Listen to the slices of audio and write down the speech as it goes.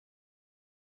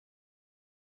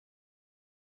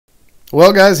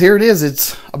Well, guys, here it is.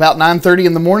 It's about 9:30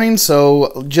 in the morning,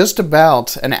 so just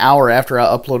about an hour after I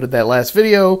uploaded that last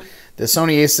video, the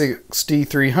Sony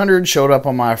A6300 showed up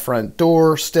on my front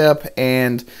doorstep,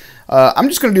 and I'm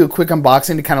just going to do a quick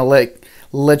unboxing to kind of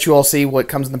let you all see what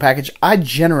comes in the package. I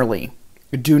generally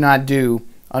do not do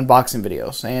unboxing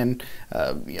videos, and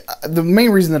the main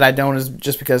reason that I don't is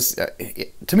just because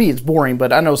to me it's boring,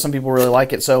 but I know some people really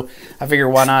like it, so I figure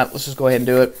why not? Let's just go ahead and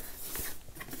do it.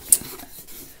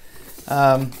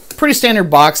 Pretty standard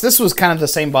box. This was kind of the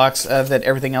same box that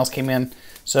everything else came in.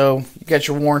 So you got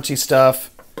your warranty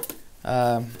stuff,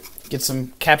 get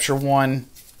some Capture One,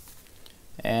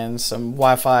 and some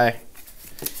Wi-Fi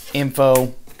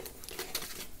info.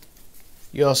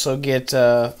 You also get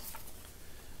a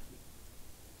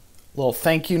little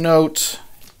thank you note,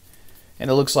 and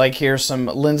it looks like here's some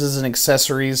lenses and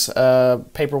accessories,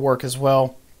 paperwork as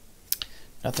well.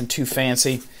 Nothing too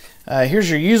fancy. Here's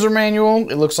your user manual.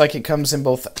 It looks like it comes in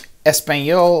both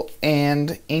Espanol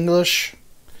and English.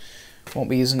 Won't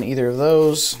be using either of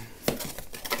those.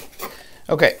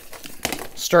 Okay,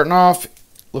 starting off,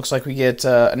 looks like we get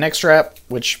a neck strap,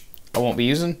 which I won't be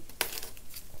using.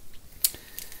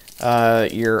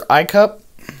 Your eye cup.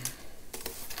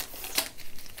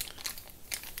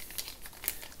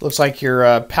 Looks like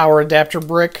your power adapter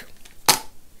brick.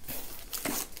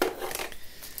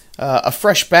 A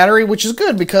fresh battery, which is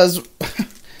good because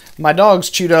my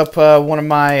dogs chewed up one of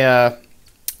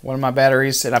my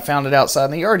batteries, and I found it outside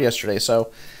in the yard yesterday.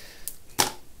 So,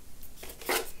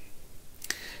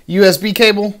 USB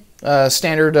cable,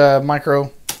 standard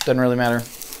micro, doesn't really matter.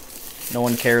 No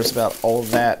one cares about all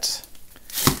of that.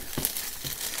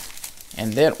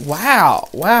 And then, wow.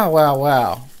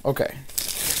 Okay,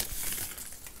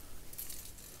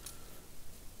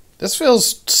 this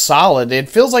feels solid. It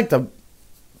feels like the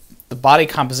body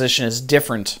composition is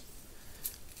different.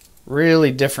 Really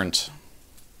different.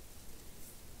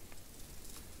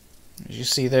 As you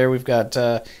see there, we've got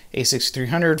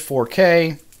A6300,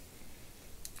 4K,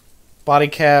 body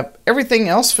cap. Everything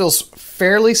else feels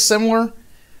fairly similar.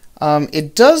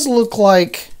 It does look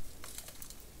like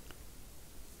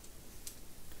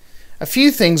a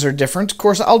few things are different. Of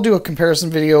course, I'll do a comparison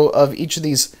video of each of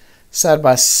these side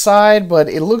by side, but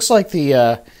it looks like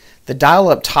the dial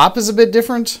up top is a bit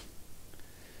different.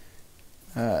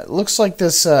 It looks like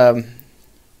this the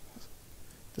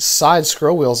side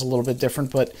scroll wheel is a little bit different,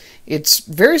 but it's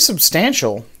very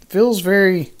substantial. It feels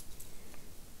very...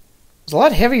 It's a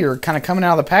lot heavier kind of coming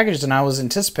out of the package than I was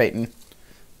anticipating.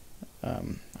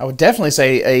 I would definitely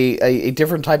say a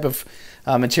different type of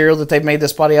material that they've made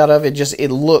this body out of.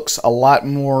 It looks a lot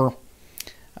more,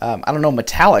 I don't know,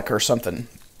 metallic or something.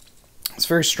 It's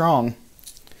very strong.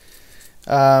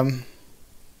 All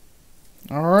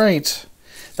right.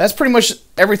 That's pretty much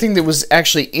everything that was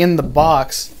actually in the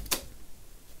box.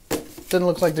 Doesn't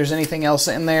look like there's anything else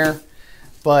in there,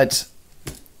 but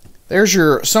there's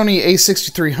your Sony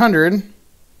A6300.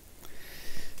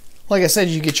 Like I said,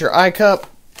 you get your eye cup,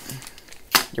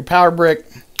 your power brick,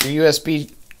 your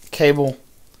USB cable,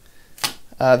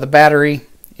 the battery,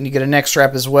 and you get a neck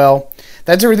strap as well.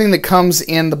 That's everything that comes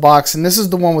in the box, and this is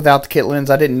the one without the kit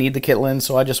lens. I didn't need the kit lens,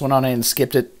 so I just went on in and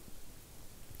skipped it.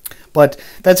 But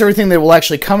that's everything that will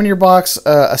actually come in your box,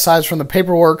 aside from the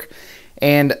paperwork.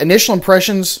 And initial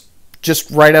impressions,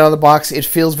 just right out of the box, it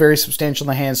feels very substantial in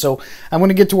the hand. So I'm going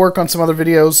to get to work on some other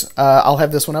videos. I'll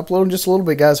have this one uploaded in just a little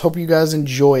bit, guys. Hope you guys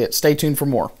enjoy it. Stay tuned for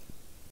more.